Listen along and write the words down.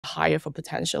hire for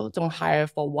potential. Don't hire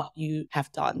for what you have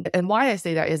done. And why I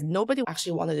say that is nobody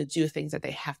actually wanted to do things that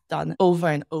they have done over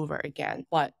and over again,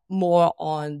 but more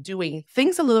on doing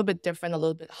things a little bit different, a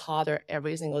little bit harder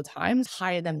every single time.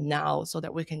 Hire them now so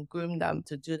that we can groom them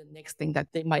to do the next thing that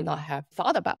they might not have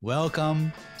thought about.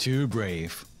 Welcome to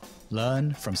Brave.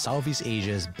 Learn from Southeast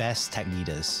Asia's best tech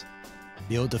leaders.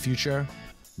 Build the future,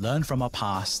 learn from our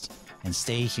past, and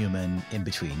stay human in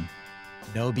between.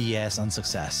 No BS on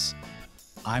success.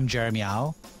 I'm Jeremy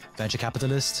Au, venture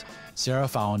capitalist, serial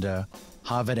founder,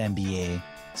 Harvard MBA,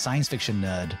 science fiction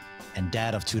nerd, and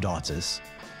dad of 2 daughters.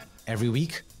 Every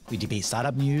week, we debate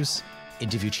startup news,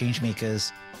 interview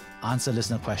changemakers, answer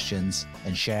listener questions,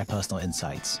 and share personal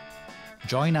insights.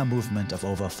 Join our movement of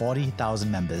over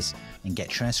 40,000 members and get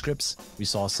transcripts,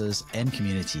 resources, and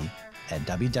community at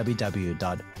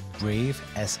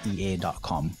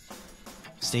www.bravesea.com.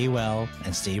 Stay well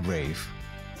and stay brave.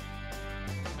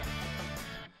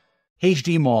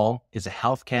 HD Mall is a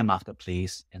healthcare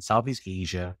marketplace in Southeast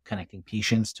Asia connecting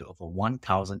patients to over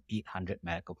 1,800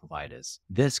 medical providers.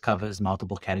 This covers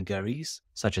multiple categories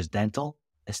such as dental,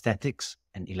 aesthetics,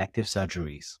 and elective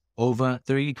surgeries. Over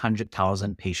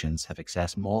 300,000 patients have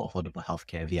accessed more affordable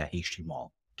healthcare via HD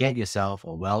Mall. Get yourself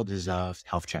a well-deserved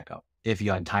health checkup. If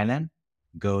you're in Thailand,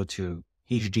 go to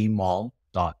hdmall.co.th.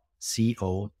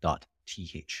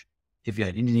 If you're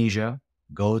in Indonesia,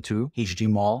 go to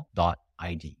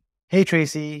hdmall.id. Hey,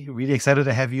 Trasy, really excited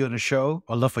to have you on the show.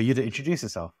 I'd love for you to introduce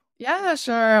yourself. Yeah,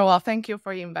 sure. Well, thank you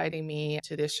for inviting me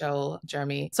to this show,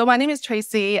 Jeremy. So my name is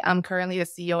Trasy. I'm currently the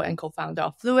CEO and co-founder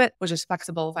of Fluid, which is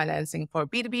flexible financing for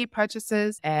B2B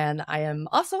purchases. And I am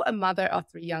also a mother of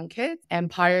 3 young kids.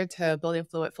 And prior to building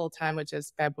Fluid full-time, which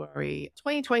is February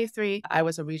 2023, I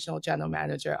was a regional general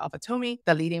manager of Atome,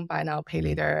 the leading buy now, pay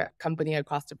later company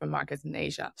across different markets in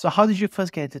Asia. So how did you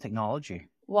first get into technology?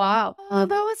 Wow. That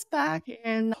was back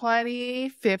in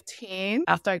 2015.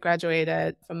 After I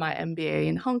graduated from my MBA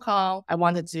in Hong Kong, I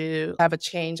wanted to have a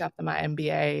change after my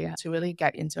MBA to really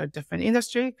get into a different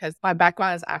industry because my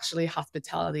background is actually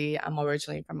hospitality. I'm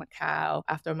originally from Macau.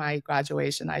 After my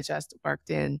graduation, I just worked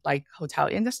in like hotel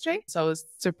industry. So it's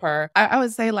super, I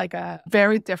would say like a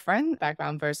very different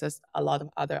background versus a lot of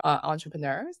other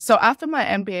entrepreneurs. So after my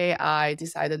MBA, I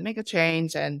decided to make a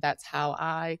change, and that's how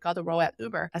I got a role at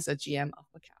Uber as a GM of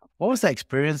Macau. What was the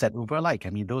experience at Uber like?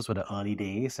 I mean, those were the early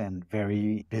days and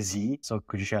very busy. So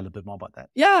could you share a little bit more about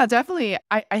that? Yeah, definitely.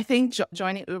 I think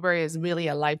joining Uber is really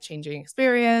a life-changing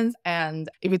experience. And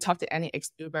if you talk to any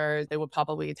ex-Ubers, they will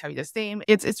probably tell you the same.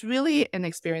 It's really an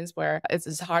experience where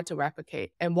it's hard to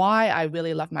replicate. And why I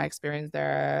really love my experience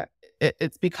there,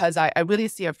 it's because I really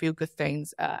see a few good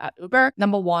things at Uber.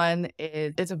 Number one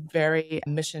is it's a very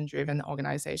mission-driven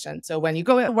organization. So when you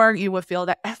go to work, you will feel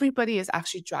that everybody is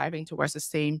actually driving towards the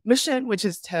same mission, which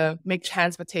is to make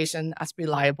transportation as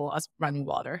reliable as running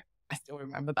water. I still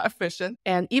remember that vision.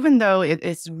 And even though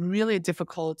it's really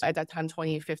difficult at that time,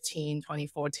 2015,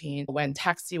 2014, when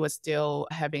taxi was still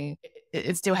having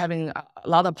a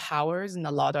lot of powers in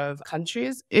a lot of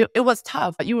countries, it was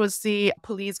tough. You would see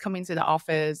police coming to the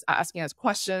office asking us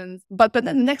questions. But then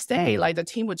the next day, like the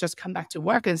team would just come back to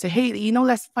work and say, hey,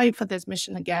 let's fight for this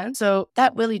mission again. So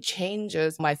that really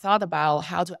changes my thought about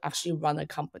how to actually run a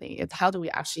company. It's how do we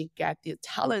actually get the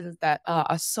talents that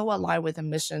are so aligned with the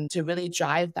mission to really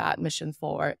drive that mission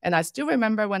forward. And I still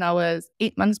remember when I was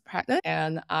 8 months pregnant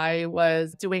and I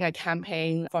was doing a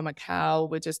campaign for Macau,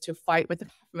 which is to fight with the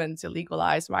government to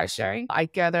legalize ride sharing. I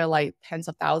gathered like tens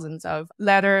of thousands of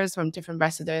letters from different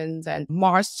residents and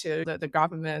marched to the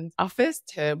government office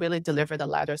to really deliver the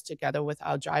letters together with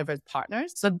our drivers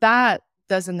partners. So that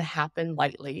doesn't happen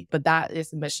lightly, but that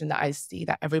is a mission that I see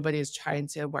that everybody is trying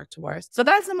to work towards. So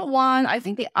that's number one. I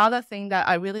think the other thing that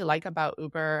I really like about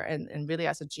Uber and really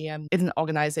as a GM is an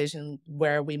organization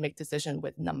where we make decisions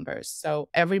with numbers. So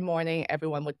every morning,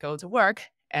 everyone would go to work.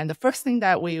 And the first thing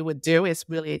that we would do is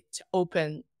really to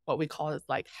open what we call is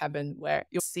like heaven, where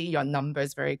you'll see your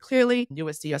numbers very clearly. You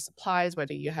will see your supplies,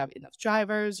 whether you have enough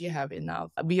drivers, you have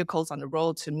enough vehicles on the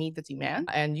road to meet the demand,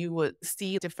 and you would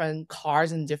see different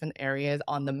cars in different areas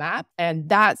on the map. And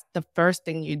that's the first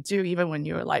thing you do, even when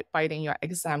you're like biting your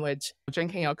egg sandwich,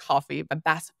 drinking your coffee, but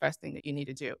that's the first thing that you need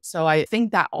to do. So I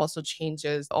think that also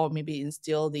changes or maybe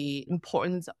instill the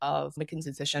importance of making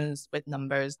decisions with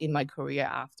numbers in my career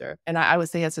after. And I would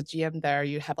say as a GM there,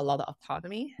 you have a lot of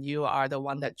autonomy. You are the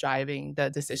one that driving the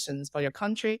decisions for your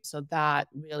country. So that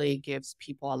really gives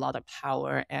people a lot of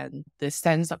power and the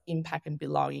sense of impact and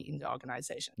belonging in the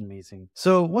organization. Amazing.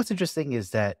 So what's interesting is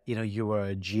that, you were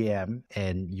a GM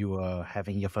and you were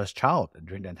having your first child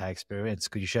during the entire experience.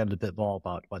 Could you share a little bit more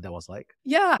about what that was like?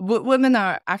 Yeah, women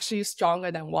are actually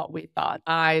stronger than what we thought.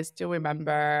 I still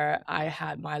remember I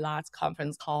had my last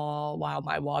conference call while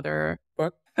my water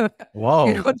broke.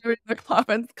 Whoa. During the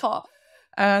conference call.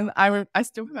 And I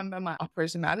still remember my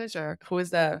operation manager, who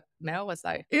is a male, was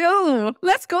like, ew,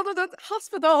 let's go to the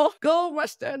hospital. Go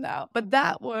rush there now. But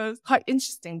that was quite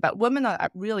interesting. But women are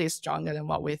really stronger than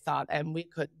what we thought. And we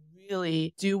could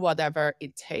really do whatever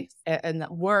it takes and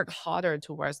work harder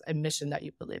towards a mission that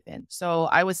you believe in. So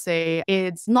I would say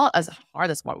it's not as hard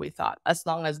as what we thought, as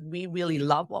long as we really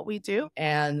love what we do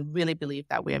and really believe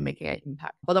that we are making an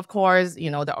impact. But of course,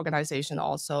 the organization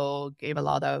also gave a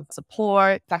lot of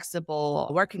support, flexible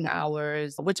working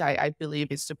hours, which I believe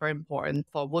is super important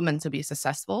for women to be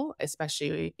successful,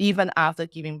 especially even after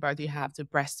giving birth, you have to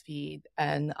breastfeed.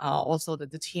 And also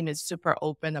the team is super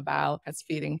open about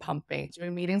breastfeeding, pumping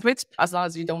during meetings, which as long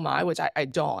as you don't mind, which I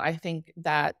don't, I think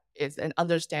that is an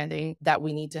understanding that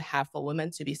we need to have for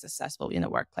women to be successful in the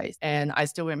workplace. And I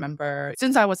still remember,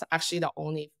 since I was actually the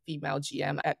only female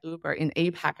GM at Uber in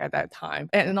APAC at that time,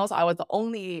 and also I was the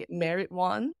only married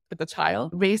one with a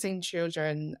child, raising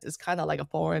children is kind of like a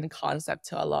foreign concept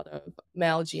to a lot of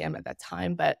male GM at that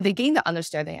time. But they gained the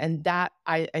understanding, and that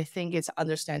I think it's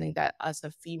understanding that as a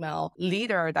female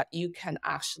leader that you can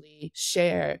actually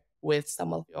share with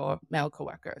some of your male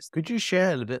coworkers. Could you share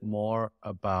a little bit more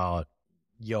about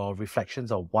your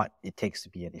reflections on what it takes to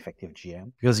be an effective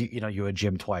GM? Because you were a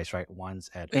GM twice, right? Once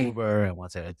at Uber and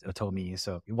once at Atome.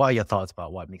 So what are your thoughts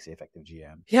about what makes an effective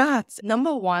GM? Yeah,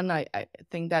 number one, I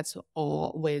think that's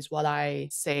always what I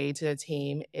say to the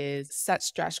team is set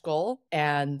stretch goal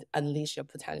and unleash your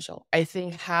potential. I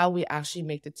think how we actually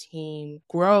make the team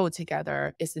grow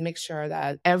together is to make sure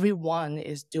that everyone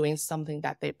is doing something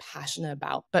that they're passionate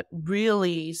about, but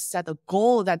really set a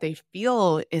goal that they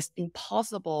feel is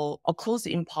impossible or close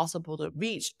to impossible to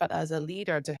reach, but as a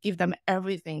leader to give them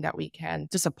everything that we can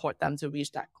to support them to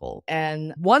reach that goal.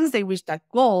 And once they reach that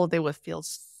goal, they will feel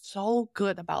so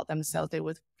good about themselves. They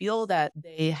would feel that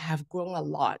they have grown a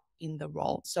lot in the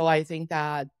role. So I think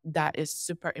that is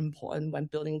super important when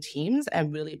building teams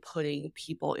and really putting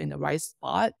people in the right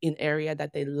spot in area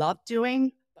that they love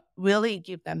doing, but really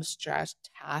give them stretch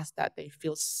tasks that they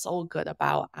feel so good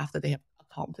about after they have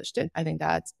accomplished it. I think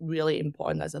that's really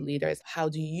important as a leader is how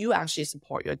do you actually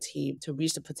support your team to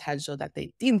reach the potential that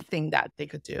they didn't think that they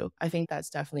could do. I think that's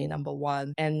definitely number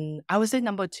one. And I would say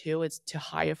number two is to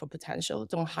hire for potential.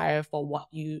 Don't hire for what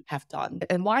you have done.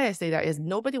 And why I say that is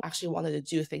nobody actually wanted to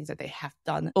do things that they have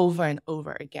done over and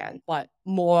over again, but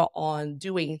more on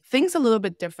doing things a little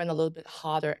bit different, a little bit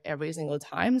harder every single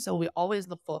time. So we always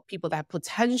look for people that have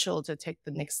potential to take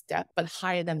the next step, but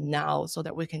hire them now so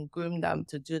that we can groom them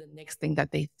to do the next thing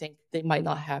that they think they might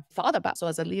not have thought about. So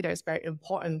as a leader, it's very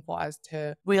important for us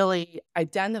to really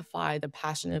identify the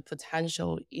passionate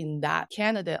potential in that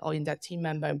candidate or in that team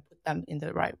member and put them in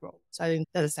the right role. So I think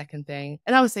that's the second thing.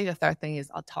 And I would say the third thing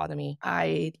is autonomy.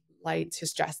 I like to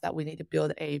stress that we need to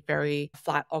build a very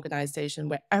flat organization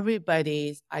where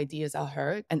everybody's ideas are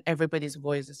heard and everybody's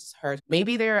voice is heard.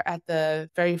 Maybe they're at the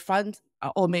very front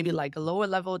or maybe like a lower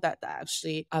level that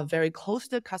actually are very close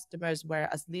to customers, where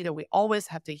as leader, we always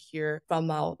have to hear from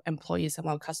our employees, from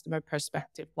our customer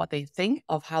perspective, what they think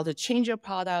of how to change your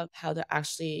product, how to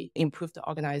actually improve the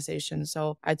organization.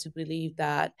 So I do believe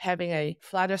that having a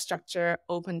flatter structure,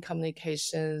 open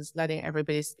communications, letting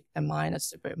everybody speak their mind is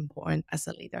super important as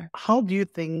a leader. How do you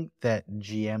think that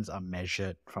GMs are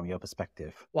measured from your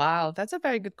perspective? Wow, that's a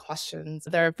very good question. So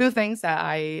there are a few things that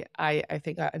I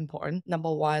think are important.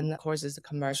 Number one, of course, is the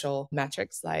commercial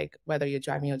metrics, like whether you're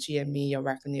driving your GMV, your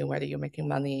revenue, whether you're making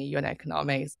money, your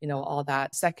economics, all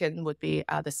that. Second would be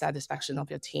the satisfaction of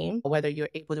your team, whether you're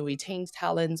able to retain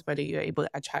talents, whether you're able to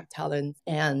attract talent.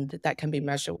 And that can be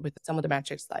measured with some of the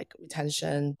metrics like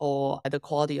retention or the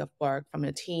quality of work from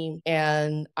your team.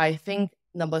 And I think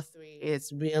number three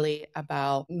is really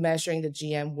about measuring the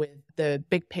GM with the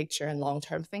big picture and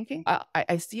long-term thinking.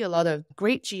 I see a lot of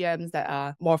great GMs that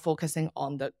are more focusing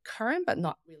on the current, but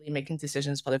not really making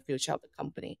decisions for the future of the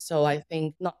company. So I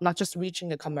think not just reaching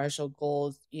the commercial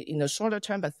goals in the shorter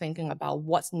term, but thinking about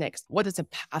what's next. What is the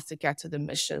path to get to the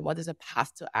mission? What is the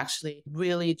path to actually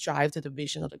really drive to the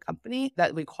vision of the company?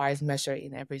 That requires measure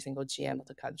in every single GM of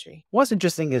the country. What's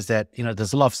interesting is that,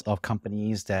 there's lots of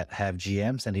companies that have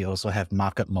GMs and they also have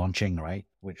market launching, right?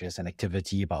 which is an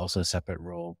activity, but also a separate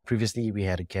role. Previously, we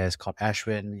had a guest called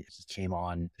Ashwin. He came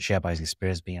on to share about his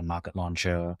experience being a market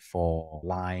launcher for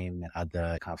Lime and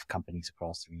other kind of companies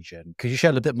across the region. Could you share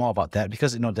a little bit more about that?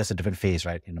 Because, there's a different phase,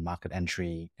 right? In the market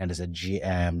entry, and there's a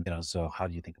GM, so how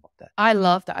do you think about that? I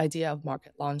love the idea of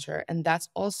market launcher. And that's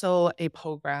also a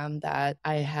program that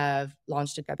I have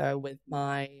launched together with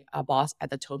my boss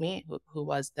at Atome, who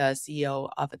was the CEO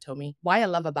of Atome. Why I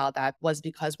love about that was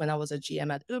because when I was a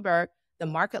GM at Uber, the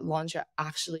market launcher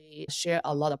actually shared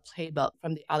a lot of playbook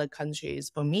from the other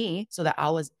countries for me so that I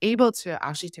was able to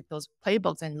actually take those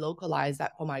playbooks and localize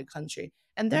that for my country.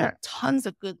 And there are tons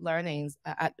of good learnings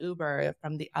at Uber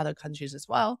from the other countries as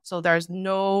well. So there's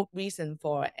no reason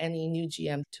for any new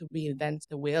GM to reinvent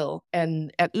the wheel.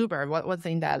 And at Uber, one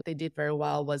thing that they did very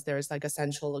well was there's like a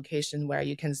central location where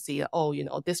you can see,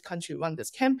 this country run this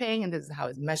campaign and this is how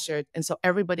it's measured. And so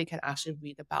everybody can actually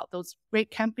read about those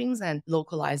great campaigns and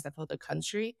localize that for the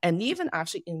country. And even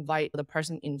actually invite the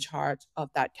person in charge of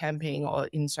that campaign or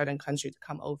in certain country to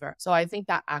come over. So I think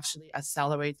that actually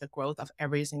accelerates the growth of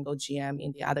every single GM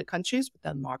in the other countries with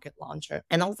the market launcher.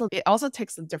 And also, it also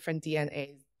takes a different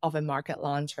DNA of a market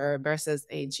launcher versus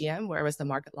a GM, whereas the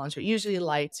market launcher usually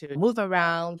like to move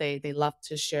around. They love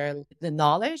to share the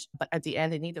knowledge, but at the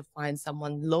end, they need to find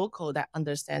someone local that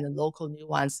understands the local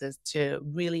nuances to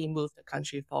really move the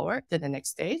country forward to the next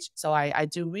stage. So I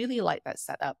do really like that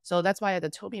setup. So that's why at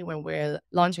Atome, when we're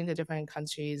launching to different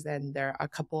countries, and there are a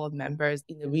couple of members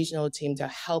in the regional team to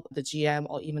help the GM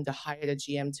or even to hire the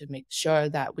GM to make sure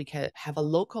that we can have a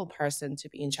local person to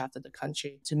be in charge of the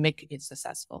country to make it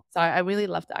successful. So I really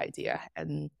love the idea,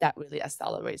 and that really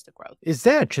accelerates the growth. Is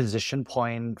there a transition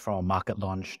point from a market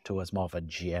launch towards more of a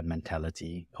GM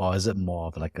mentality, or is it more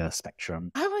of like a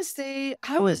spectrum?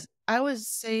 I would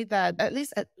say that at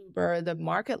least at Uber, the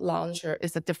market launcher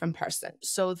is a different person.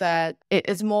 So that it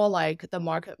is more like the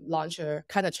market launcher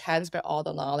kind of transfer all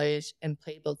the knowledge and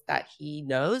playbook that he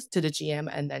knows to the GM,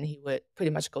 and then he would pretty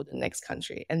much go to the next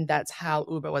country. And that's how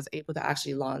Uber was able to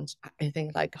actually launch, I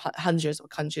think, like hundreds of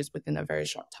countries within a very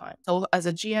short time. So as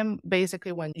a GM,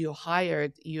 basically when you're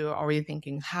hired, you're already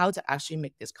thinking how to actually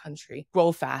make this country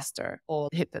grow faster or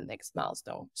hit the next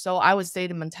milestone. So I would say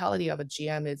the mentality of a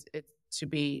GM is it's to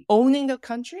be owning the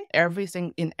country,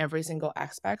 everything in every single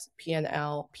aspect,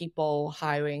 P&L, people,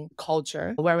 hiring,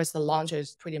 culture, whereas the launcher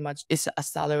is pretty much, it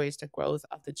accelerates the growth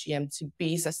of the GM to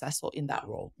be successful in that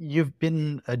role. You've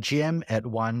been a GM at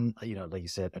one, like you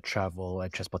said, a travel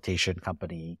and transportation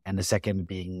company, and the second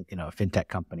being, a fintech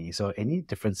company. So any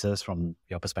differences from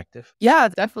your perspective? Yeah,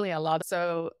 definitely a lot.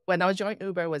 So when I joined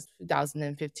Uber was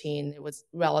 2015, it was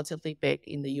relatively big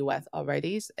in the US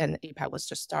already, and APAC was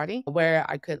just starting, where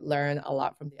I could learn a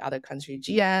lot from the other country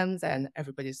GMs, and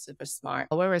everybody's super smart.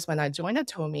 Whereas when I joined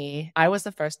Atome, I was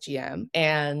the first GM.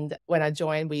 And when I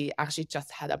joined, we actually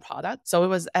just had a product. So it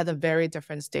was at a very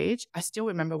different stage. I still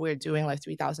remember we were doing like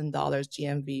 $3,000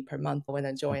 GMV per month when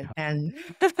I joined. And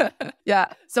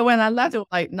yeah, so when I left, it was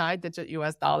like 9-digit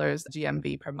US dollars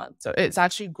GMV per month. So it's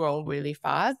actually grown really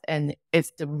fast, and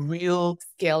it's the real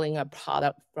scaling a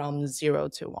product from 0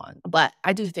 to 1. But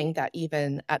I do think that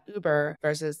even at Uber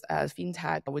versus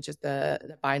Fintech, which is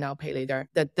the buy now, pay later,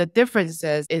 the difference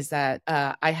is that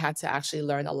I had to actually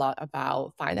learn a lot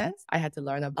about finance. I had to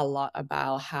learn a lot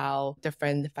about how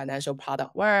different financial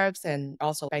product works, and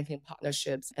also banking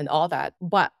partnerships and all that.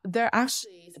 But there are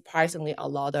actually surprisingly a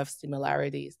lot of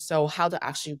similarities. So how to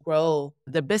actually grow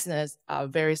the business are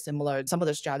very similar. Some of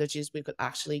the strategies we could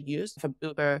actually use from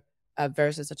Uber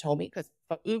versus Atome, because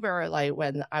for Uber, like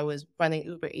when I was running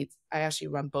Uber Eats, I actually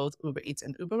run both Uber Eats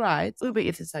and Uber Rides. Uber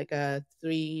Eats is like a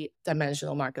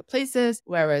 3-dimensional marketplaces,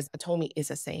 whereas Atome is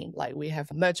the same. Like we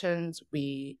have merchants,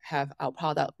 we have our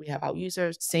product, we have our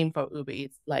users. Same for Uber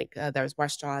Eats. Like there's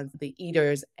restaurants, the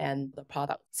eaters, and the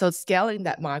product. So scaling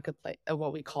that marketplace,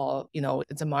 what we call,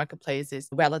 it's a marketplace, is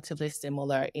relatively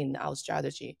similar in our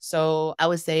strategy. So I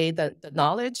would say that the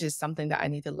knowledge is something that I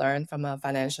need to learn from a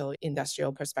financial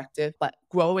industrial perspective, but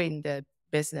growing the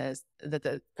business,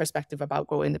 the perspective about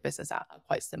growing the business are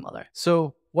quite similar.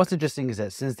 So what's interesting is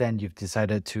that since then you've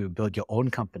decided to build your own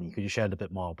company. Could you share a little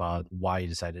bit more about why you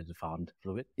decided to found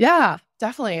Fluid? Yeah,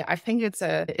 definitely. I think it's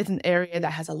an area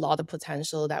that has a lot of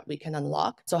potential that we can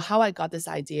unlock. So how I got this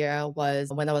idea was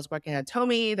when I was working at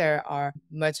Atome, there are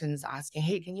merchants asking,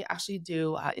 hey, can you actually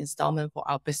do installment for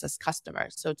our business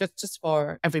customers? So just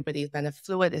for everybody's benefit,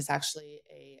 Fluid is actually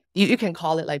you can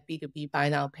call it like B2B, buy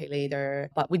now, pay later,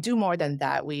 but we do more than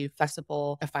that. We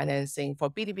flexible financing for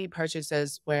B2B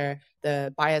purchases where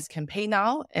the buyers can pay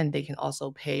now and they can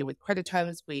also pay with credit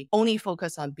terms. We only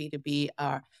focus on B2B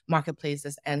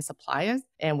marketplaces and suppliers.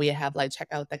 And we have like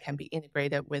checkout that can be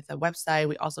integrated with a website.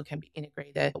 We also can be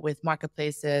integrated with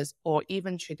marketplaces or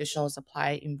even traditional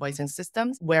supply invoicing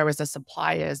systems, whereas the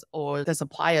suppliers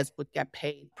would get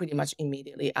paid pretty much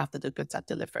immediately after the goods are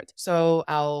delivered. So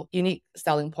our unique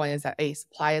selling point is that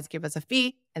suppliers give us a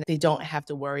fee and they don't have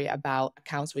to worry about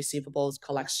accounts receivables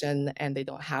collection, and they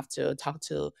don't have to talk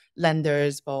to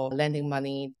lenders for lending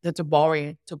money, to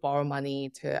borrow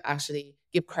money, to actually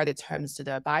give credit terms to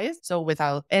the buyers. So with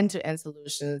our end-to-end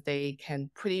solutions, they can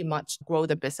pretty much grow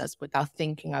the business without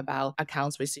thinking about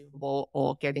accounts receivable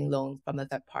or getting loans from a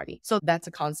third party. So that's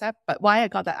a concept. But why I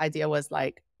got that idea was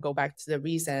like, go back to the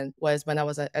reason was when I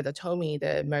was at Atome,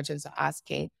 the merchants are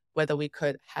asking whether we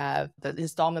could have the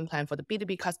installment plan for the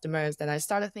B2B customers. Then I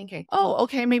started thinking, oh,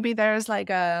 okay, maybe there's like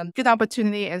a good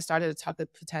opportunity, and started to talk to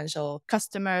potential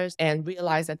customers and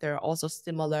realized that there are also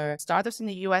similar startups in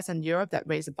the US and Europe that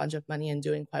raise a bunch of money and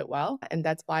doing quite well. And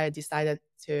that's why I decided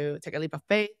to take a leap of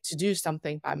faith to do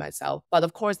something by myself. But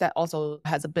of course, that also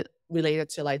has a bit related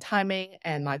to like timing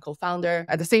and my co-founder.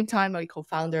 At the same time, my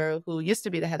co-founder, who used to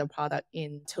be the head of product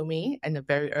in Atome in the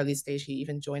very early stage, he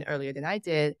even joined earlier than I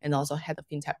did, and also head of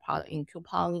Fintech product in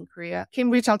Coupang in Korea,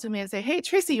 came reach out to me and say, hey,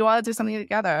 Trasy, you want to do something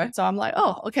together? So I'm like,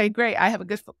 oh, okay, great. I have a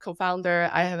good co-founder.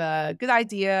 I have a good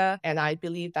idea. And I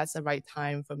believe that's the right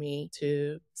time for me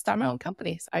to start my own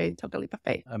company. So I took a leap of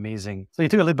faith. Amazing. So you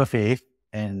took a leap of faith.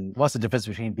 And what's the difference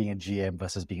between being a GM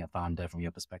versus being a founder from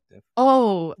your perspective?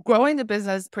 Oh, growing the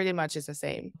business pretty much is the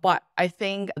same. But I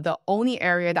think the only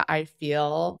area that I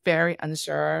feel very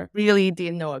unsure, really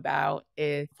didn't know about,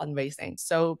 is fundraising.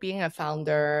 So being a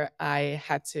founder, I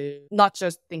had to not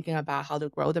just thinking about how to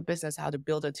grow the business, how to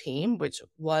build a team, which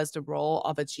was the role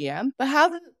of a GM, but how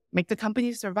to make the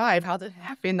company survive, how to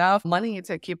have enough money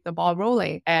to keep the ball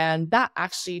rolling. And that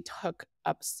actually took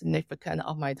up significant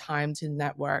of my time to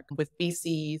network with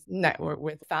VCs, network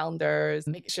with founders,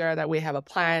 make sure that we have a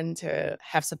plan to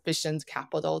have sufficient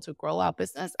capital to grow our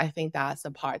business. I think that's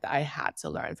the part that I had to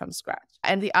learn from scratch.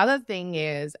 And the other thing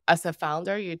is, as a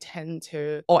founder, you tend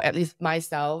to, or at least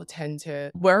myself, tend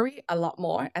to worry a lot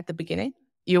more at the beginning.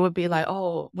 You would be like,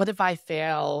 oh, what if I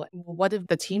fail? What if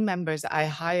the team members I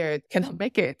hired cannot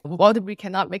make it? What if we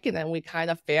cannot make it and we kind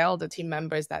of fail the team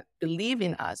members that believe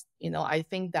in us? I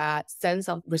think that sense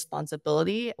of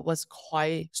responsibility was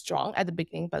quite strong at the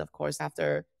beginning. But of course,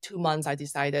 after 2 months, I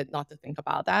decided not to think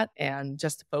about that and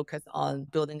just to focus on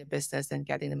building the business and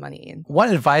getting the money in. What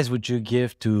advice would you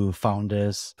give to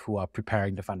founders who are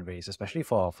preparing to fundraise, especially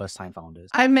for first-time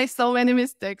founders? I made so many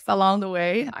mistakes along the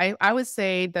way. I would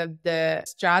say that the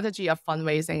strategy of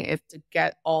fundraising is to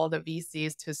get all the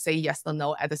VCs to say yes or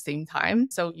no at the same time.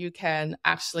 So you can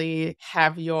actually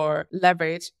have your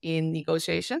leverage in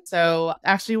negotiation. So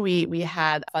actually we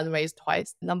had fundraised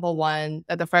twice. Number one,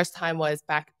 the first time was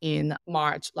back in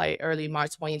March, like early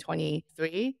March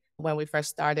 2023. When we first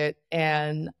started.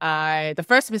 And the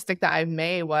first mistake that I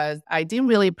made was I didn't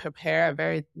really prepare a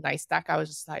very nice deck. I was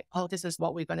just like, oh, this is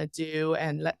what we're going to do.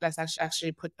 And let's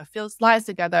actually put a few slides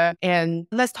together and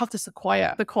let's talk to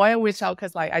Sequoia. Sequoia reached out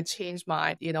because like I changed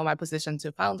my position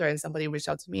to founder, and somebody reached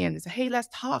out to me and they said, hey, let's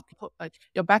talk. Like,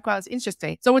 your background is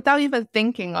interesting. So without even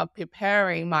thinking of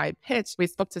preparing my pitch, we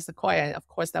spoke to Sequoia. And of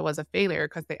course, that was a failure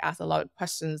because they asked a lot of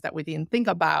questions that we didn't think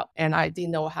about and I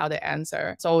didn't know how to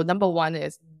answer. So number one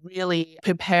is really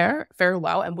prepare very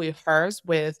well and rehearse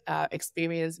with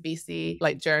experienced VC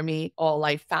like Jeremy or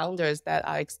like founders that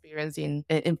are experienced in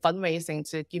fundraising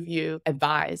to give you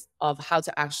advice of how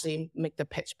to actually make the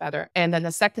pitch better. And then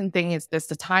the second thing is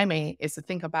the timing, is to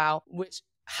think about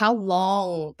how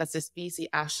long does this VC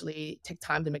actually take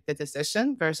time to make the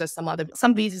decision versus some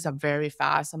VCs are very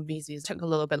fast. Some VCs took a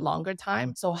little bit longer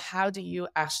time. So how do you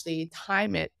actually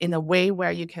time it in a way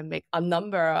where you can make a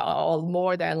number or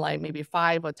more than like maybe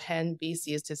 5 or 10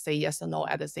 VCs to say yes or no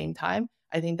at the same time?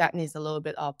 I think that needs a little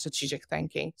bit of strategic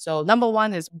thinking. So number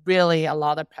one is really a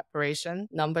lot of preparation.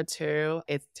 Number two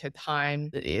is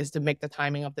to make the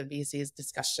timing of the VC's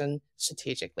discussion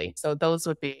strategically. So those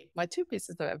would be my 2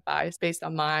 pieces of advice based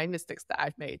on my mistakes that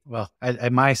I've made. Well, I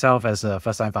myself as a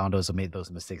first-time founder also made those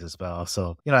mistakes as well.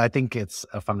 So, I think it's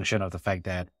a function of the fact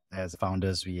that as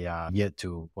founders, we are yet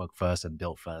to work first and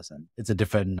build first. And it's a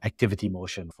different activity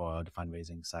motion for the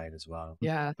fundraising side as well.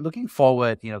 Yeah. Looking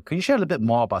forward, could you share a little bit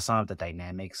more about some of the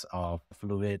dynamics of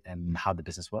Fluid and how the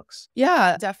business works?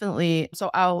 Yeah, definitely.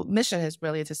 So our mission is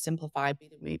really to simplify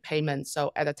B2B payments.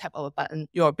 So at the tap of a button,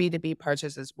 your B2B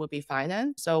purchases will be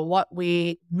financed. So what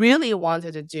we really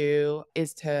wanted to do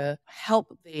is to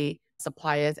help the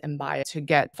suppliers and buyers to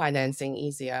get financing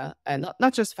easier, and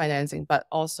not just financing, but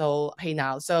also pay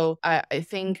now. So I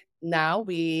think now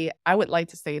I would like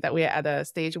to say that we're at a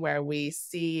stage where we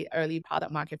see early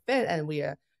product market fit, and we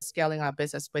are scaling our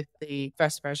business with the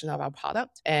first version of our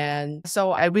product. And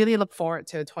so I really look forward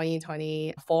to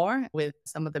 2024 with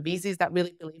some of the VCs that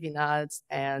really believe in us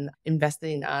and invested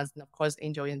in us, and of course,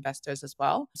 angel investors as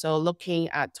well. So looking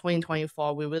at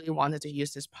 2024, we really wanted to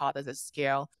use this product to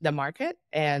scale the market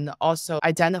and also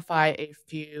identify a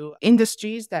few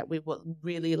industries that we would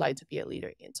really like to be a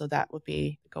leader in. So that would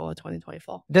be the goal of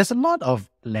 2024. There's a lot of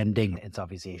lending in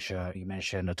Southeast Asia. You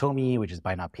mentioned Atome, which is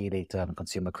buy now, pay later on the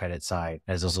consumer credit side.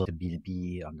 There's also the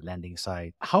B2B on the lending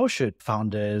side. How should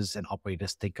founders and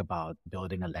operators think about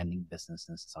building a lending business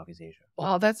in Southeast Asia?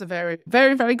 Well, that's a very,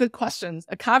 very, very good question.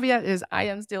 A caveat is I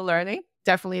am still learning.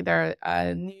 Definitely there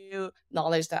are new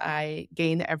knowledge that I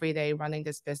gain every day running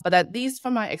this business. But at least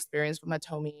from my experience from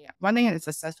Atome, running a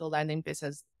successful lending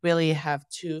business really have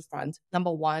two fronts.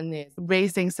 Number one is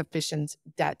raising sufficient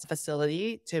debt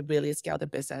facility to really scale the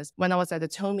business. When I was at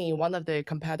Atome, one of the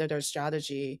competitor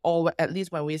strategy, or at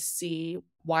least when we see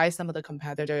why some of the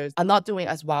competitors are not doing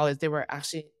as well, as they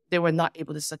were not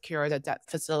able to secure the debt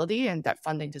facility and debt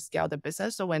funding to scale the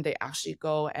business. So when they actually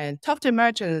go and talk to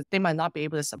merchants, they might not be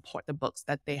able to support the books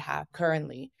that they have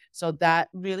currently. So that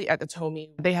really at Atome,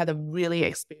 they had a really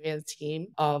experienced team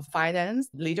of finance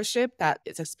leadership that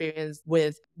is experienced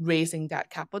with raising that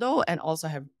capital and also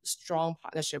have strong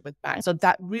partnership with banks. So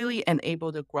that really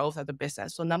enabled the growth of the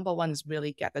business. So number one is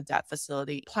really get the debt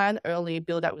facility, plan early,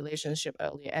 build that relationship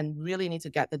early, and really need to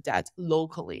get the debt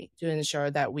locally to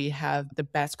ensure that we have the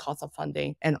best cost of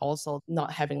funding and also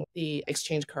not having the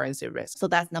exchange currency risk. So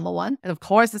that's number one. And of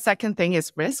course, the second thing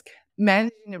is risk.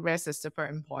 Managing the risk is super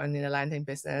important in the lending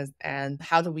business. And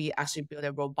how do we actually build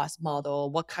a robust model?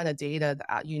 What kind of data that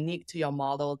are unique to your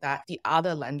model that the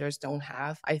other lenders don't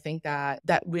have? I think that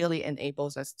really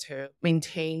enables us to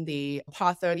maintain the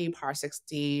par 30, par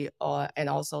 60, and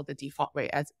also the default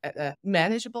rate at a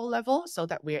manageable level so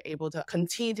that we're able to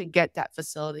continue to get that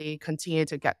facility, continue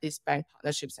to get these bank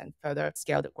partnerships and further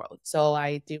scale the growth. So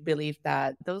I do believe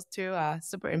that those two are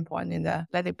super important in the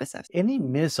lending business. Any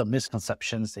myths or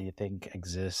misconceptions that you think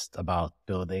exist about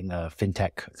building a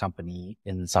fintech company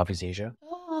in Southeast Asia?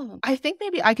 I think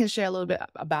maybe I can share a little bit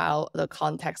about the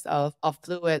context of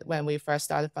Fluid when we first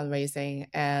started fundraising.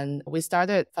 And we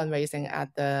started fundraising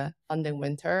at the funding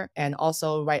winter and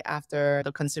also right after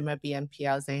the consumer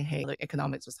BNPL saying, hey, the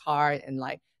economics was hard and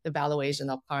like the valuation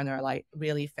of partner like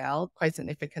really fell quite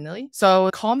significantly. So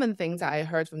common things that I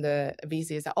heard from the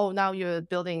VC is that, oh, now you're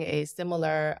building a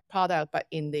similar product, but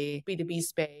in the B2B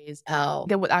space,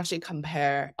 they would actually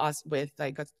compare us with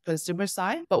like a consumer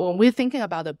side. But when we're thinking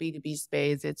about the B2B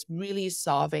space, it's really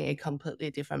solving a completely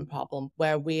different problem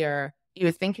where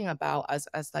you're thinking about us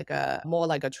as like more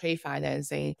like a trade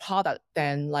financing product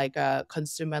than like a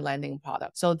consumer lending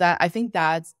product. So that I think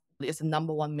that's is the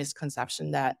number one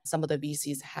misconception that some of the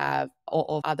VCs have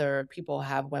or other people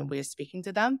have when we're speaking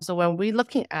to them. So when we're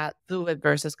looking at Fluid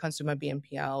versus consumer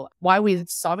BNPL, why we're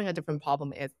solving a different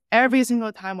problem is every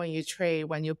single time when you trade,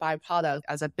 when you buy product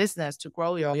as a business to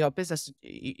grow your business,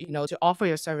 to offer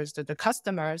your service to the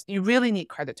customers, you really need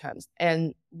credit terms.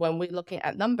 And when we're looking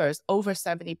at numbers, over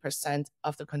 70%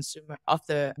 of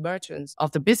the merchants,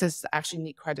 of the business actually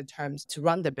need credit terms to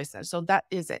run the business. So that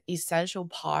is an essential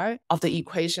part of the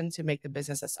equation to make the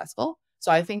business successful.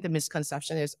 So I think the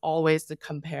misconception is always to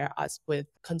compare us with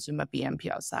consumer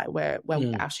BNPL side, when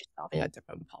we're actually solving a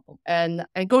different problem. And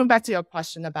going back to your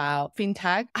question about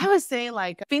fintech, I would say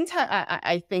like fintech,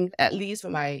 I think at least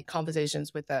from my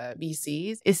conversations with the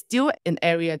VCs, is still an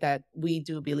area that we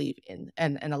do believe in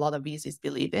and a lot of VCs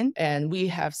believe in. And we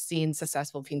have seen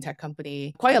successful fintech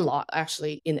company quite a lot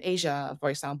actually in Asia,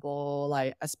 for example,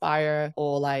 like Aspire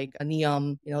or like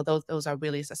Neom, those are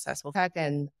really successful tech,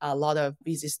 and a lot of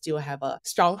VCs still have a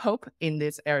strong hope in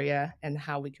this area and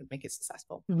how we could make it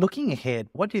successful. Looking ahead,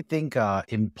 what do you think are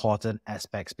important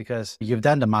aspects? Because you've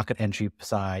done the market entry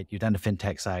side, you've done the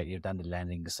fintech side, you've done the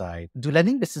lending side. Do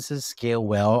lending businesses scale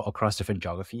well across different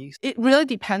geographies? It really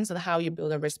depends on how you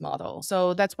build a risk model.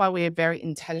 So that's why we're very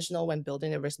intentional when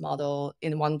building a risk model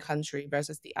in one country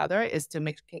versus the other is to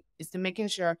making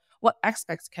sure what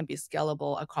aspects can be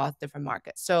scalable across different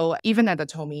markets. So even at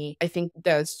Atome, I think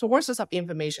the sources of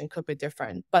information could be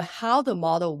different, but how the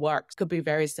model works could be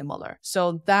very similar.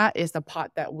 So that is the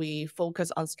part that we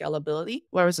focus on scalability,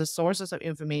 whereas the sources of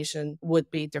information would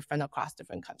be different across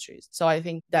different countries. So I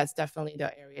think that's definitely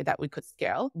the area that we could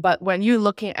scale. But when you're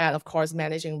looking at, of course,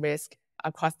 managing risk,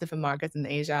 across different markets in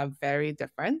Asia are very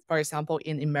different. For example,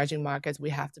 in emerging markets, we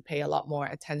have to pay a lot more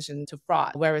attention to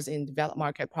fraud, whereas in developed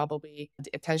market, probably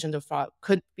the attention to fraud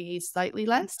could be slightly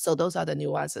less. So those are the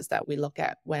nuances that we look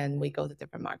at when we go to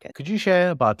different markets. Could you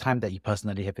share about a time that you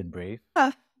personally have been brave?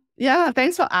 Yeah,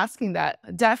 thanks for asking that.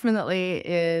 Definitely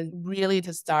is really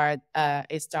to start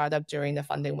a startup during the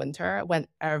funding winter when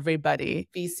everybody,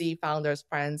 VC founders,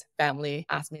 friends, family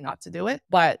asked me not to do it.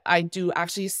 But I do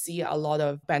actually see a lot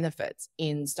of benefits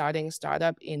in starting a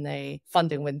startup in a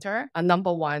funding winter.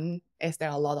 Number one, is there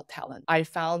a lot of talent. I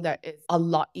found that it's a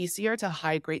lot easier to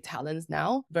hire great talents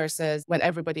now versus when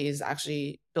everybody is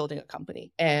actually building a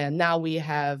company. And now we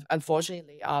have,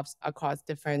 unfortunately, layoffs across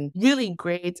different really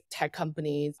great tech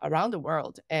companies around the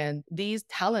world. And these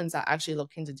talents are actually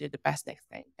looking to do the best next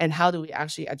thing. And how do we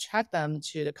actually attract them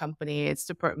to the company? It's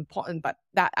super important, but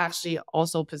that actually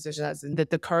also positions us in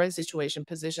the current situation,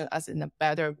 position us in a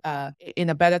better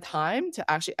time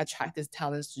to actually attract these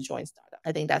talents to join startups.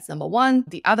 I think that's number one.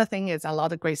 The other thing is a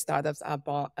lot of great startups are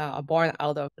born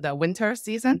out of the winter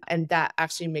season, and that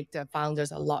actually make the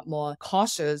founders a lot more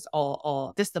cautious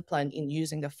or disciplined in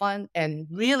using the fund and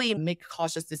really make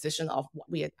cautious decision of what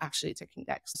we are actually taking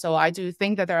next. So I do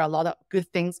think that there are a lot of good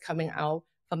things coming out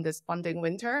from this funding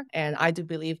winter. And I do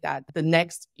believe that the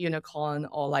next unicorn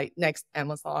or like next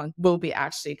Amazon will be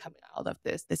actually coming out of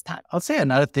this time. I'll say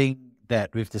another thing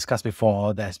that we've discussed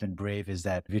before that has been brave is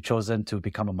that you've chosen to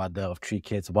become a mother of 3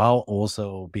 kids while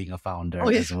also being a founder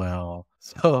as well.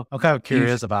 So I'm kind of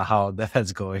curious about how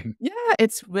that's going. Yeah,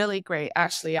 it's really great,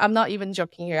 actually. I'm not even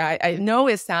joking here. I know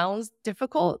it sounds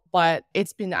difficult, but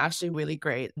it's been actually really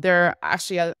great. There are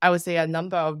actually, I would say, a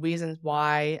number of reasons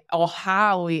why or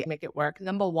how we make it work.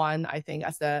 Number one, I think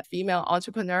as a female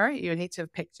entrepreneur, you need to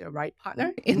pick the right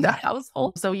partner in the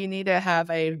household. So you need to have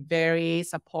a very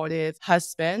supportive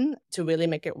husband to really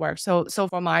make it work. So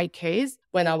for my case,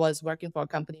 when I was working for a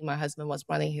company, my husband was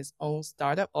running his own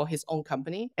startup or his own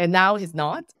company, and now he's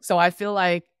not. So I feel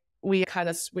like we kind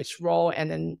of switched role,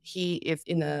 and then he is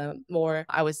in a more,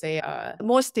 I would say, a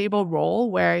more stable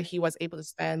role where he was able to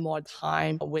spend more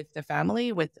time with the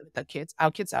family, with the kids.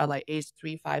 Our kids are like age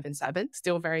 3, 5, and 7,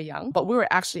 still very young, but we were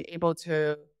actually able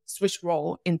to switch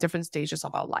role in different stages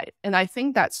of our life. And I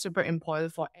think that's super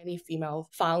important for any female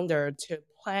founder to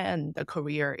plan the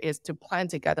career, is to plan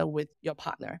together with your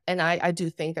partner. And I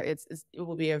do think that it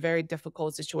will be a very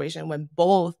difficult situation when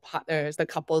both partners, the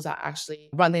couples, are actually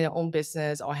running their own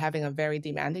business or having a very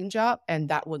demanding job. And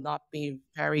that would not be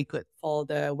very good for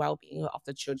the well-being of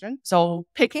the children. So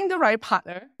picking the right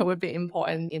partner would be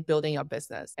important in building your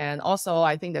business. And also,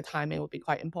 I think the timing would be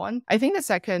quite important. I think the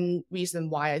second reason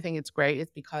why I think it's great is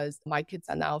because my kids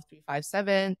are now 3, 5,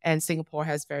 7, and Singapore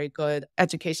has very good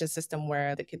education system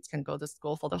where the kids can go to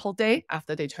school for the whole day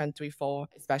after they turn 3, 4,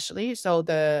 especially. So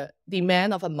the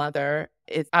demand of a mother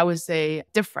is, I would say,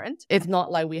 different. It's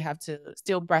not like we have to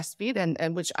still breastfeed,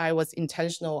 and which I was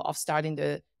intentional of starting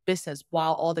the business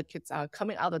while all the kids are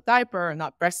coming out of diaper and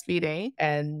not breastfeeding.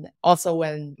 And also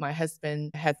when my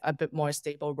husband has a bit more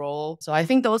stable role. So I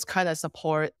think those kind of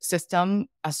support system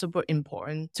are super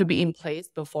important to be in place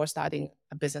before starting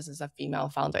a business as a female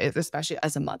founder, especially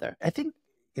as a mother. I think,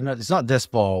 it's not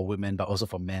just for women, but also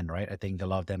for men, right? I think a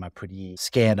lot of them are pretty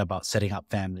scared about setting up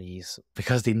families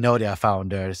because they know they are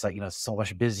founders. Like, so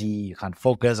much busy, you can't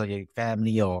focus on your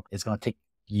family, or it's going to take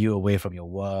you away from your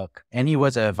work. Any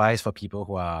words of advice for people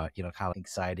who are, kind of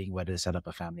deciding whether to set up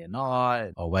a family or not,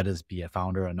 or whether to be a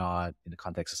founder or not in the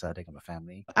context of setting up a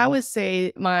family? I would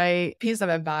say my piece of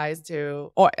advice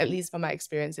or at least from my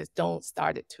experience, is don't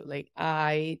start it too late.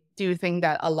 I do think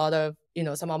that a lot of,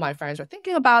 some of my friends were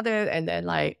thinking about it,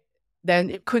 and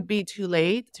then it could be too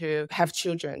late to have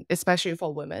children, especially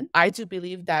for women. I do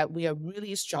believe that we are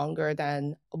really stronger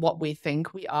than what we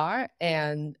think we are.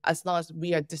 And as long as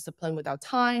we are disciplined with our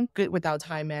time, good with our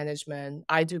time management,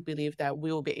 I do believe that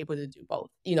we will be able to do both.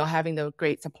 Having the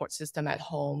great support system at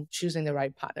home, choosing the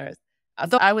right partners.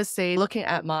 Although I would say, looking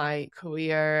at my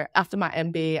career, after my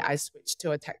MBA, I switched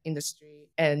to a tech industry.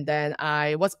 And then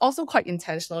I was also quite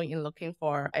intentional in looking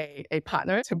for a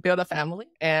partner to build a family.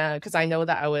 And because I know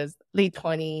that I was late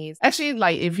 20s. Actually,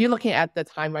 like if you're looking at the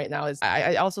time right now,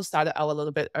 I also started out a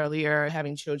little bit earlier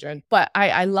having children. But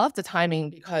I love the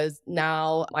timing because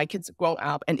now my kids are grown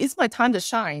up and it's my time to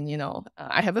shine.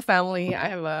 I have a family,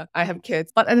 I have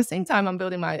kids, but at the same time, I'm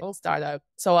building my own startup.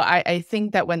 So I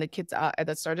think that when the kids are at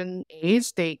a certain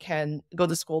age, they can go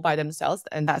to school by themselves,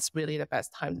 and that's really the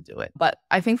best time to do it. But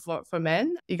I think for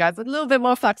men, you guys are a little bit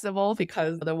more flexible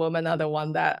because the women are the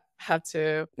one that have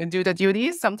to do the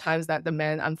duties sometimes that the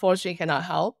men unfortunately cannot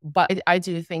help. But I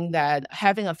do think that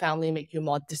having a family make you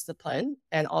more disciplined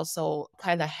and also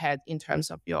plan ahead in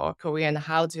terms of your career and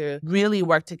how to really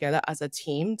work together as a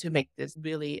team to make this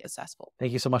really successful.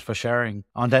 Thank you so much for sharing.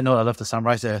 On that note, I'd love to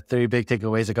summarize the 3 big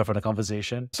takeaways I got from the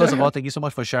conversation. First of all, thank you so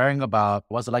much for sharing about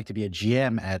what's it like to be a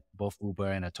GM at both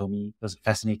Uber and Atome. It was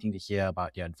fascinating to hear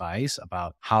about your advice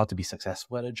about how to be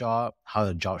successful at a job, how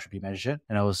the job should be measured,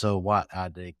 and also what are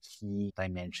the key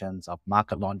dimensions of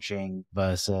market launching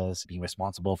versus being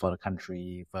responsible for the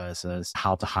country versus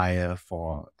how to hire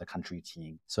for the country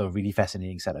team. So really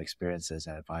fascinating set of experiences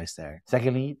and advice there.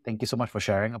 Secondly, thank you so much for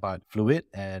sharing about Fluid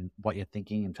and what you're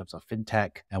thinking in terms of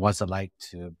fintech and what's it like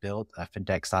to build a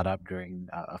fintech startup during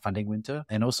a funding winter.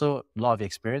 And also a lot of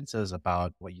experiences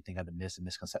about what you think are the myths and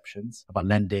misconceptions about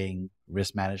lending,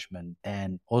 risk management,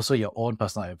 and also your own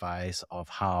personal advice of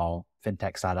how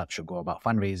fintech startups should go about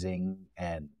fundraising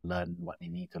and learn what they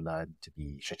need to learn to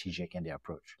be strategic in their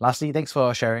approach. Lastly, thanks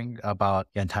for sharing about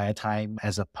your entire time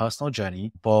as a personal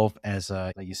journey, both as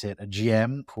a, like you said, a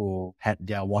GM who had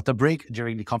their water break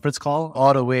during the conference call,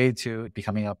 all the way to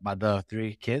becoming a mother of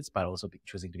 3 kids, but also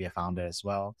choosing to be a founder as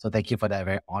well. So thank you for that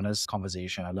very honest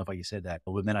conversation. I love how you said that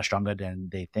women are stronger than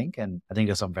they think. And I think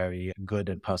there's some very good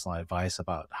and personal advice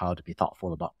about how to be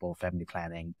thoughtful about both family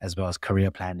planning as well as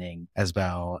career planning, as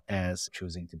well as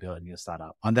choosing to build a new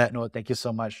startup. On that note, thank you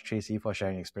so much, Trasy, for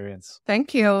sharing your experience.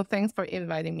 Thank you. Thanks for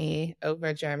inviting me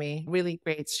over, Jeremy. Really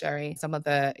great sharing some of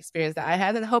the experience that I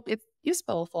had, and I hope it's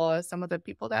useful for some of the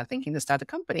people that are thinking to start a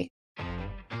company.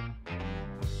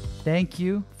 Thank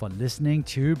you for listening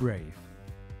to Brave.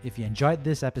 If you enjoyed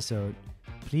this episode,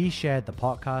 please share the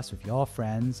podcast with your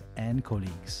friends and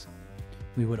colleagues.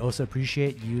 We would also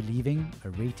appreciate you leaving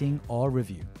a rating or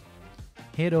review.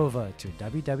 Head over to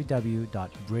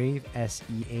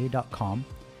www.bravesea.com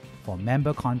for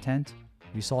member content,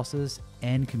 resources,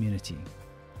 and community.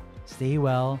 Stay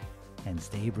well and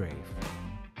stay brave.